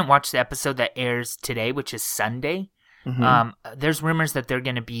rumors. I haven't watched the episode that airs today, which is Sunday. Mm-hmm. There's rumors that they're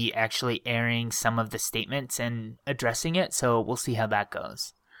going to be actually airing some of the statements and addressing it, so we'll see how that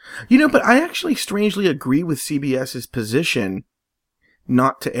goes. But I actually strangely agree with CBS's position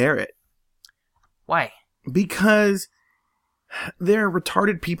not to air it. Why? Because there are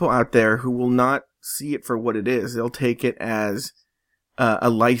retarded people out there who will not see it for what it is. They'll take it as a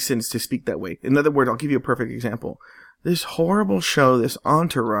license to speak that way. In other words, I'll give you a perfect example. This horrible show, this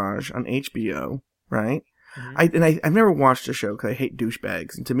Entourage on HBO, right? Mm-hmm. I've never watched the show because I hate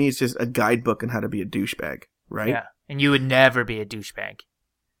douchebags. And to me, it's just a guidebook on how to be a douchebag, right? Yeah, and you would never be a douchebag.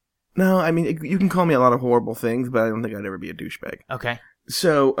 No, I mean, you can call me a lot of horrible things, but I don't think I'd ever be a douchebag. Okay.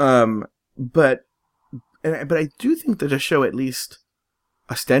 So, but I do think that the show, at least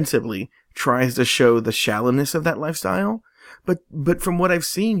ostensibly, tries to show the shallowness of that lifestyle. But from what I've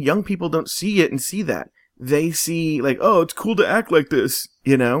seen, young people don't see it and see that. They see, like, oh, it's cool to act like this,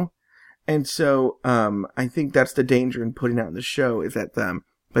 And so, I think that's the danger in putting out the show, is that,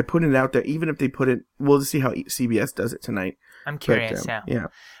 by putting it out there, even if they put it, we'll just see how CBS does it tonight. I'm curious, yeah.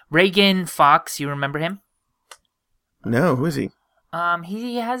 Reagan Fox, you remember him? No, who is he?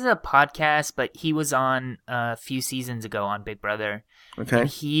 He has a podcast, but he was on a few seasons ago on Big Brother. Okay. And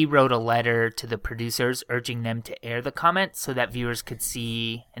he wrote a letter to the producers urging them to air the comments so that viewers could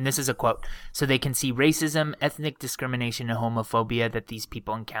see, and this is a quote, so they can see racism, ethnic discrimination, and homophobia that these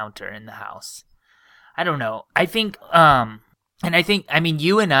people encounter in the house. I don't know. I think,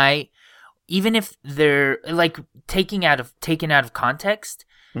 you and I, even if they're like taken out of context,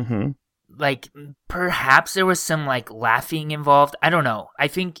 mm-hmm. like perhaps there was some like laughing involved. I don't know. I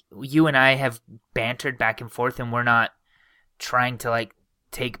think you and I have bantered back and forth, and we're not trying to like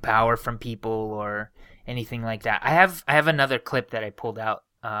take power from people or anything like that. I have another clip that I pulled out.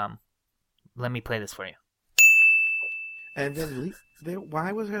 Let me play this for you. And then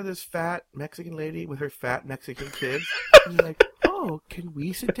why was there this fat Mexican lady with her fat Mexican kids? And you're like, oh, can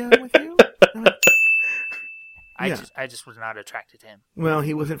we sit down with you? I just was not attracted to him. Well,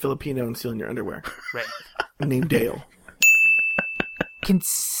 he wasn't Filipino and stealing your underwear. Right. Named Dale.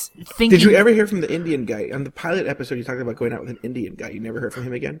 Did you ever hear from the Indian guy? On the pilot episode, you talked about going out with an Indian guy. You never heard from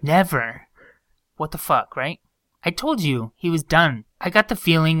him again? Never. What the fuck, right? I told you, he was done. I got the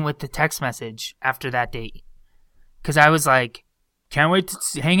feeling with the text message after that date. Because I was like, can't wait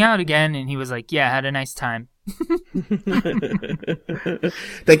to hang out again. And he was like, yeah, had a nice time.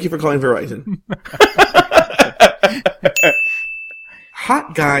 Thank you for calling Verizon.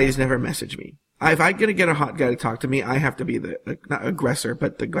 Hot guys never message me. If I'm going to get a hot guy to talk to me, I have to be the, not aggressor,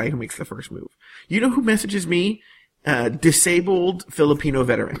 but the guy who makes the first move. You know who messages me? Disabled Filipino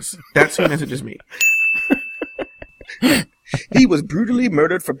veterans. That's who messages me. He was brutally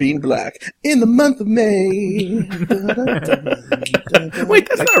murdered for being black in the month of May. Wait,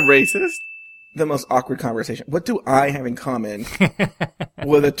 that's not racist. The most awkward conversation. What do I have in common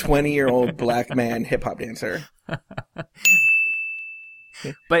with a 20-year-old black man hip-hop dancer?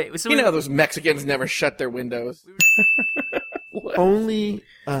 But so those Mexicans never shut their windows. Only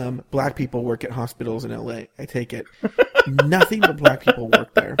black people work at hospitals in LA. I take it. Nothing but black people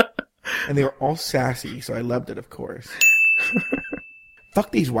work there. And they were all sassy, so I loved it, of course.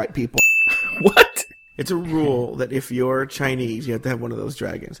 Fuck these white people. What? It's a rule that if you're Chinese, you have to have one of those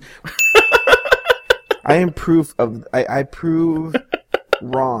dragons. I prove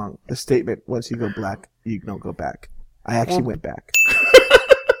wrong the statement, once you go black, you don't go back. I actually went back.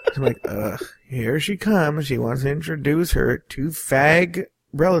 I'm like, here she comes. She wants to introduce her two fag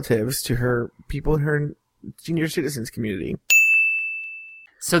relatives to her people in her senior citizens community.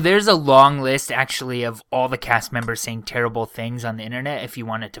 So there's a long list, actually, of all the cast members saying terrible things on the internet. If you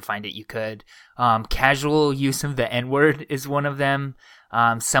wanted to find it, you could. Casual use of the N-word is one of them.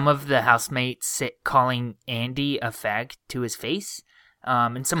 Some of the housemates calling Andy a fag to his face,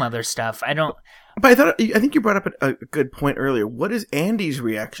 and some other stuff. But I think you brought up a good point earlier. What is Andy's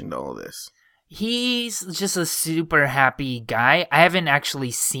reaction to all this? He's just a super happy guy. I've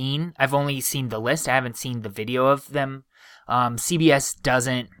only seen the list. I haven't seen the video of them. CBS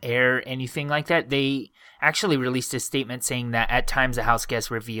doesn't air anything like that. They actually released a statement saying that at times the house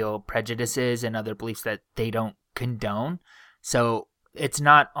guests reveal prejudices and other beliefs that they don't condone. So it's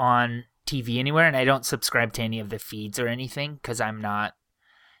not on TV anywhere, and I don't subscribe to any of the feeds or anything because I'm not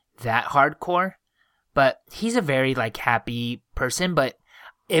that hardcore. But he's a very happy person. But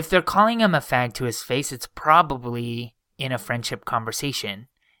if they're calling him a fag to his face, it's probably in a friendship conversation.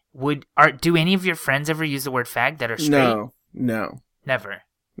 Do any of your friends ever use the word fag that are straight? No. Never.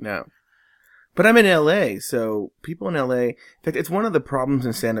 No. But I'm in LA, so people in LA, in fact, it's one of the problems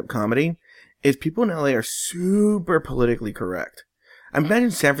in stand-up comedy, is people in LA are super politically correct. I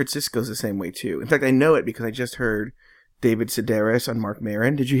imagine San Francisco's the same way too. In fact, I know it because I just heard David Sedaris on Mark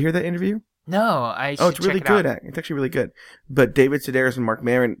Maron. Did you hear that interview? No, I should Oh, it's really check it out. good. It's actually really good. But David Sedaris and Mark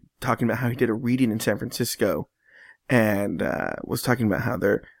Maron talking about how he did a reading in San Francisco, and was talking about how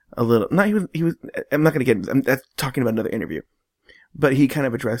they're a little. No, he was. I'm not going to get into. That's talking about another interview, but he kind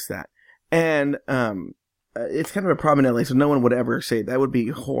of addressed that, and it's kind of a problem in LA. So no one would ever say that. Would be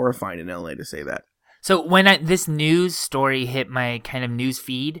horrifying in LA to say that. So when this news story hit my kind of news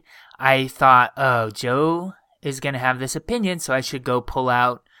feed, I thought, oh, Joe is going to have this opinion, so I should go pull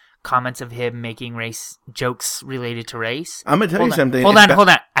out comments of him making race jokes related to race. I'm gonna tell you something. Hold on.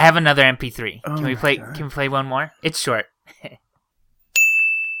 I have another MP3. Oh Can we play? God. Can we play one more? It's short.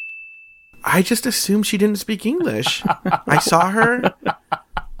 I just assumed she didn't speak English. I saw her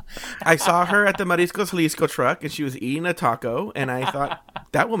at the Mariscos Jalisco truck, and she was eating a taco, and I thought,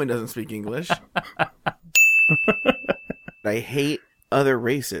 that woman doesn't speak English. I hate other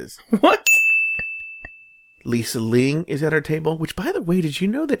races. What? Lisa Ling is at our table, which, by the way, did you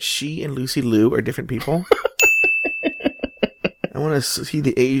know that she and Lucy Liu are different people? I want to see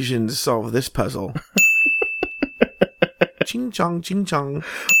the Asians solve this puzzle. Ching chong, ching chong.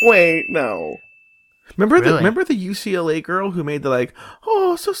 Wait, no. Remember the UCLA girl who made the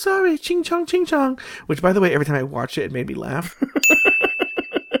oh, so sorry, ching chong, ching chong. Which, by the way, every time I watch it made me laugh.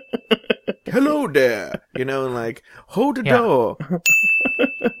 Hello there, and hold the door.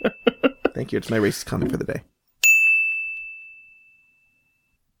 Thank you. It's my racist comment for the day.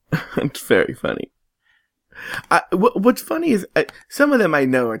 It's very funny. What's funny is some of them I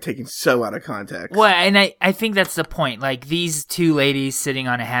know are taken so out of context. Well, and I think that's the point. Like, these two ladies sitting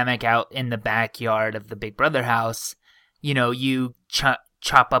on a hammock out in the backyard of the Big Brother house, you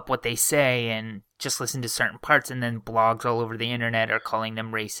chop up what they say and just listen to certain parts, and then blogs all over the internet are calling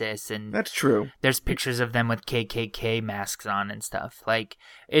them racist. And that's true. There's pictures of them with KKK masks on and stuff. Like,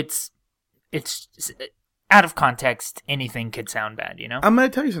 it's out of context. Anything could sound bad, I'm going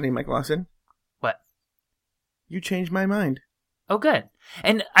to tell you something, Mike Lawson. What? You changed my mind. Oh, good.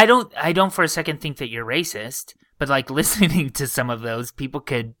 And I don't for a second think that you're racist, but listening to some of those, people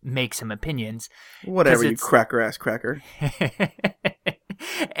could make some opinions. Whatever, you cracker-ass cracker.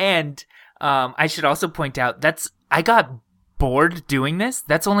 And I should also point out, I got bored doing this.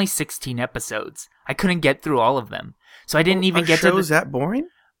 That's only 16 episodes. I couldn't get through all of them. So I didn't even get to shows that boring?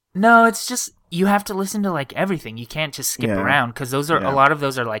 No, it's just, you have to listen to everything. You can't just skip around, because a lot of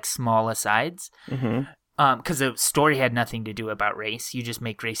those are small asides. Mm-hmm. Because the story had nothing to do about race. You just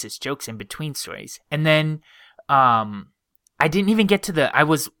make racist jokes in between stories. And then I didn't even get to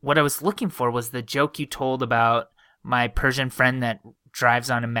what I was looking for was the joke you told about my Persian friend that drives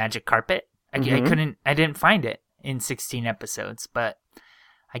on a magic carpet. I didn't find it in 16 episodes, but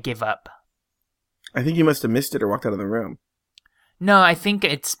I gave up. I think you must have missed it or walked out of the room. No, I think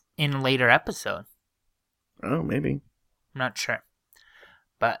it's in a later episode. Oh, maybe. I'm not sure.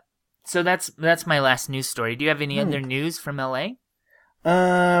 But so that's my last news story. Do you have any other news from LA?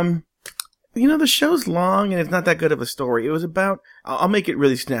 The show's long and it's not that good of a story. It was about, I'll make it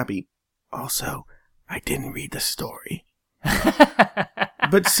really snappy. Also, I didn't read the story.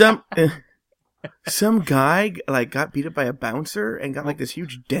 But some guy got beat up by a bouncer and got this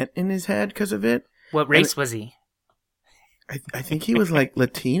huge dent in his head because of it. What race was he? I think he was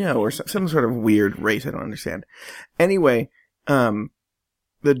Latino or some sort of weird race. I don't understand. Anyway, the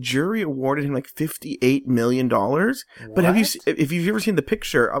jury awarded him $58 million. But if you've ever seen the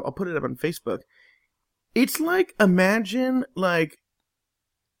picture, I'll put it up on Facebook. It's imagine a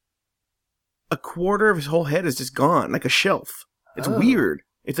quarter of his whole head is just gone, like a shelf. It's weird.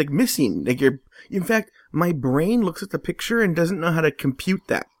 It's missing. In fact, my brain looks at the picture and doesn't know how to compute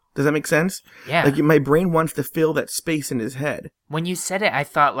that. Does that make sense? Yeah. My brain wants to fill that space in his head. When you said it, I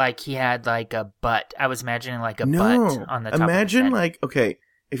thought he had a butt. I was imagining butt on the top imagine of his head. Okay,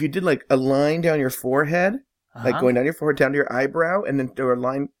 if you did a line down your forehead, going down your forehead down to your eyebrow, and then do a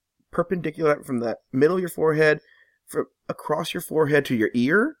line perpendicular from the middle of your forehead across your forehead to your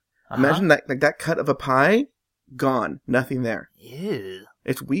ear. Imagine that cut of a pie, gone, nothing there. Ew.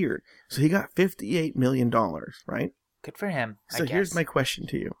 It's weird. So he got $58 million, right? Good for him. So here's my question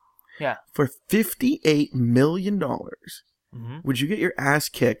to you. Yeah. For $58 million, would you get your ass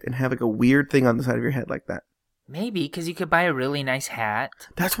kicked and have a weird thing on the side of your head like that? Maybe, because you could buy a really nice hat.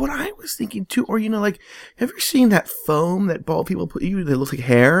 That's what I was thinking too. Or, have you ever seen that foam that bald people put you that looks like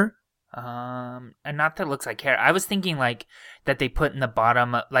hair? And not that looks like hair. I was thinking that they put in the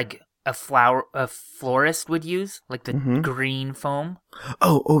bottom, a florist would use, the green foam.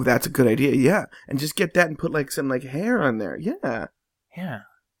 Oh, that's a good idea. Yeah, and just get that and put some hair on there. Yeah. Yeah.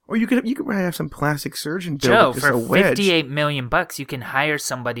 Or you could probably have some plastic surgeon build Joe, for $58 million, you can hire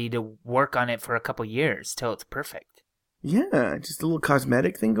somebody to work on it for a couple years till it's perfect. Yeah, just a little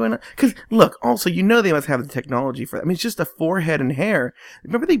cosmetic thing going on. Because, look, also, they must have the technology for that. I mean, it's just a forehead and hair.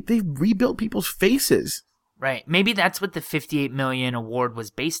 Remember, they rebuilt people's faces. Right. Maybe that's what the $58 million award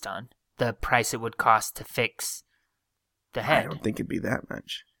was based on. The price it would cost to fix the head. I don't think it'd be that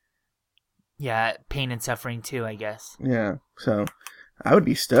much. Yeah, pain and suffering too, I guess. Yeah, so I would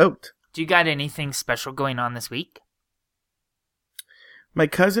be stoked. Do you got anything special going on this week? My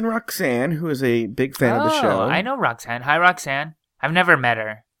cousin Roxanne, who is a big fan of the show. Oh, I know Roxanne. Hi, Roxanne. I've never met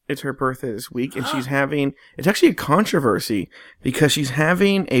her. It's her birthday this week, and she's having... It's actually a controversy, because she's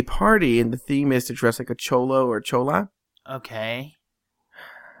having a party, and the theme is to dress like a cholo or chola. Okay.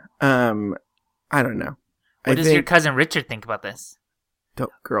 I don't know. What does your cousin Richard think about this?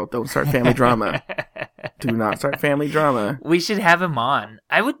 Don't start family drama. Do not start family drama. We should have him on.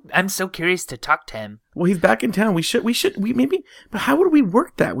 I'm so curious to talk to him. Well, he's back in town. We maybe, but how would we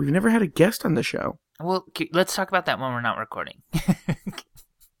work that? We've never had a guest on the show. Well, let's talk about that when we're not recording.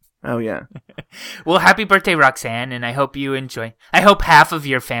 Oh, yeah. Well, happy birthday, Roxanne, and I hope you enjoy. I hope half of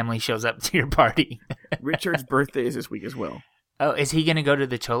your family shows up to your party. Richard's birthday is this week as well. Oh, is he going to go to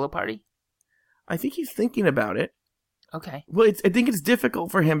the Cholo party? I think he's thinking about it. Okay. Well, I think it's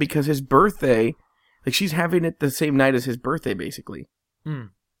difficult for him because his birthday, like she's having it the same night as his birthday, basically. So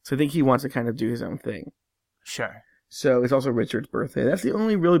I think he wants to kind of do his own thing. Sure. So it's also Richard's birthday. That's the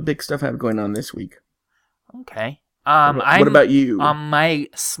only really big stuff I have going on this week. Okay. What about you? On my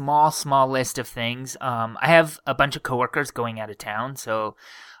small list of things, I have a bunch of coworkers going out of town, so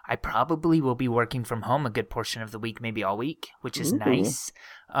I probably will be working from home a good portion of the week, maybe all week, which is nice.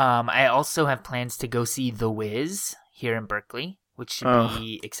 I also have plans to go see The Wiz here in Berkeley, which should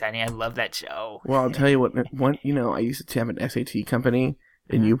be exciting. I love that show. Well, I'll tell you what. I used to have an SAT company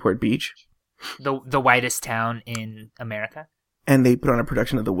in Newport Beach, the whitest town in America, and they put on a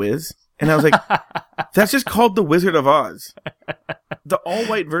production of The Wiz, and I was like, "That's just called The Wizard of Oz." The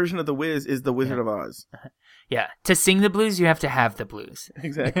all-white version of The Wiz is The Wizard of Oz. Yeah, to sing the blues, you have to have the blues.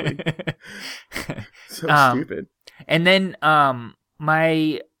 Exactly. So stupid. And then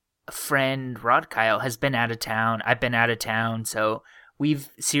my friend Rod Kyle has been out of town. I've been out of town, so we've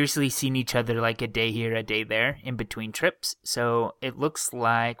seriously seen each other like a day here, a day there in between trips. So it looks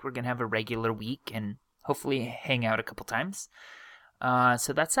like we're going to have a regular week and hopefully hang out a couple times.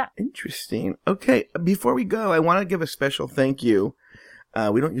 So that's that. Interesting. Okay, before we go, I want to give a special thank you.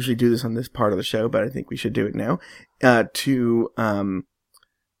 We don't usually do this on this part of the show, but I think we should do it now. To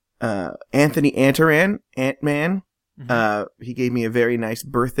Anthony Antaran, Ant-Man. He gave me a very nice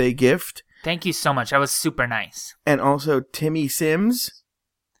birthday gift. Thank you so much. That was super nice. And also Timmy Sims.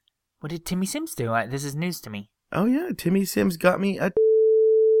 What did Timmy Sims do? This is news to me. Oh, yeah. Timmy Sims got me a...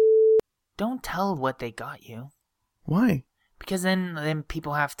 Don't tell what they got you. Why? Because then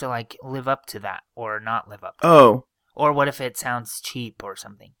people have to, live up to that or not live up to that. Or what if it sounds cheap or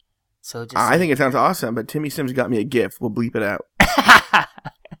something? So just I think it sounds awesome, but Timmy Sims got me a gift. We'll bleep it out.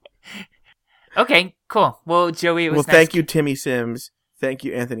 Okay, cool. Well, Joey, it was nice. Thank you, Timmy Sims. Thank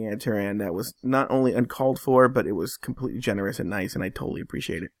you, Anthony Antaran. That was not only uncalled for, but it was completely generous and nice, and I totally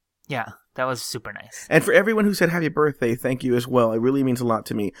appreciate it. Yeah, that was super nice. And for everyone who said happy birthday, thank you as well. It really means a lot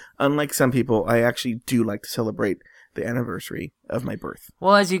to me. Unlike some people, I actually do like to celebrate the anniversary of my birth.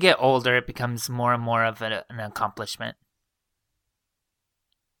 Well, as you get older, it becomes more and more of an accomplishment.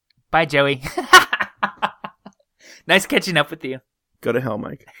 Bye, Joey. Nice catching up with you. Go to hell,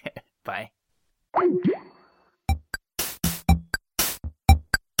 Mike. Bye.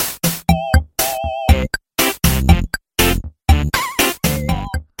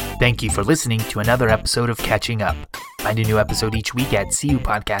 Thank you for listening to another episode of Catching Up. Find a new episode each week at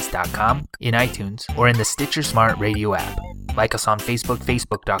cupodcast.com, in iTunes, or in the Stitcher Smart Radio app. Like us on Facebook,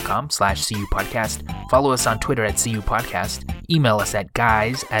 facebook.com/cupodcast. Follow us on Twitter at cupodcast. Email us at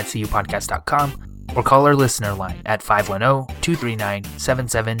guys@cupodcast.com. Or call our listener line at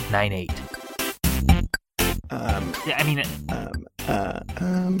 510-239-7798.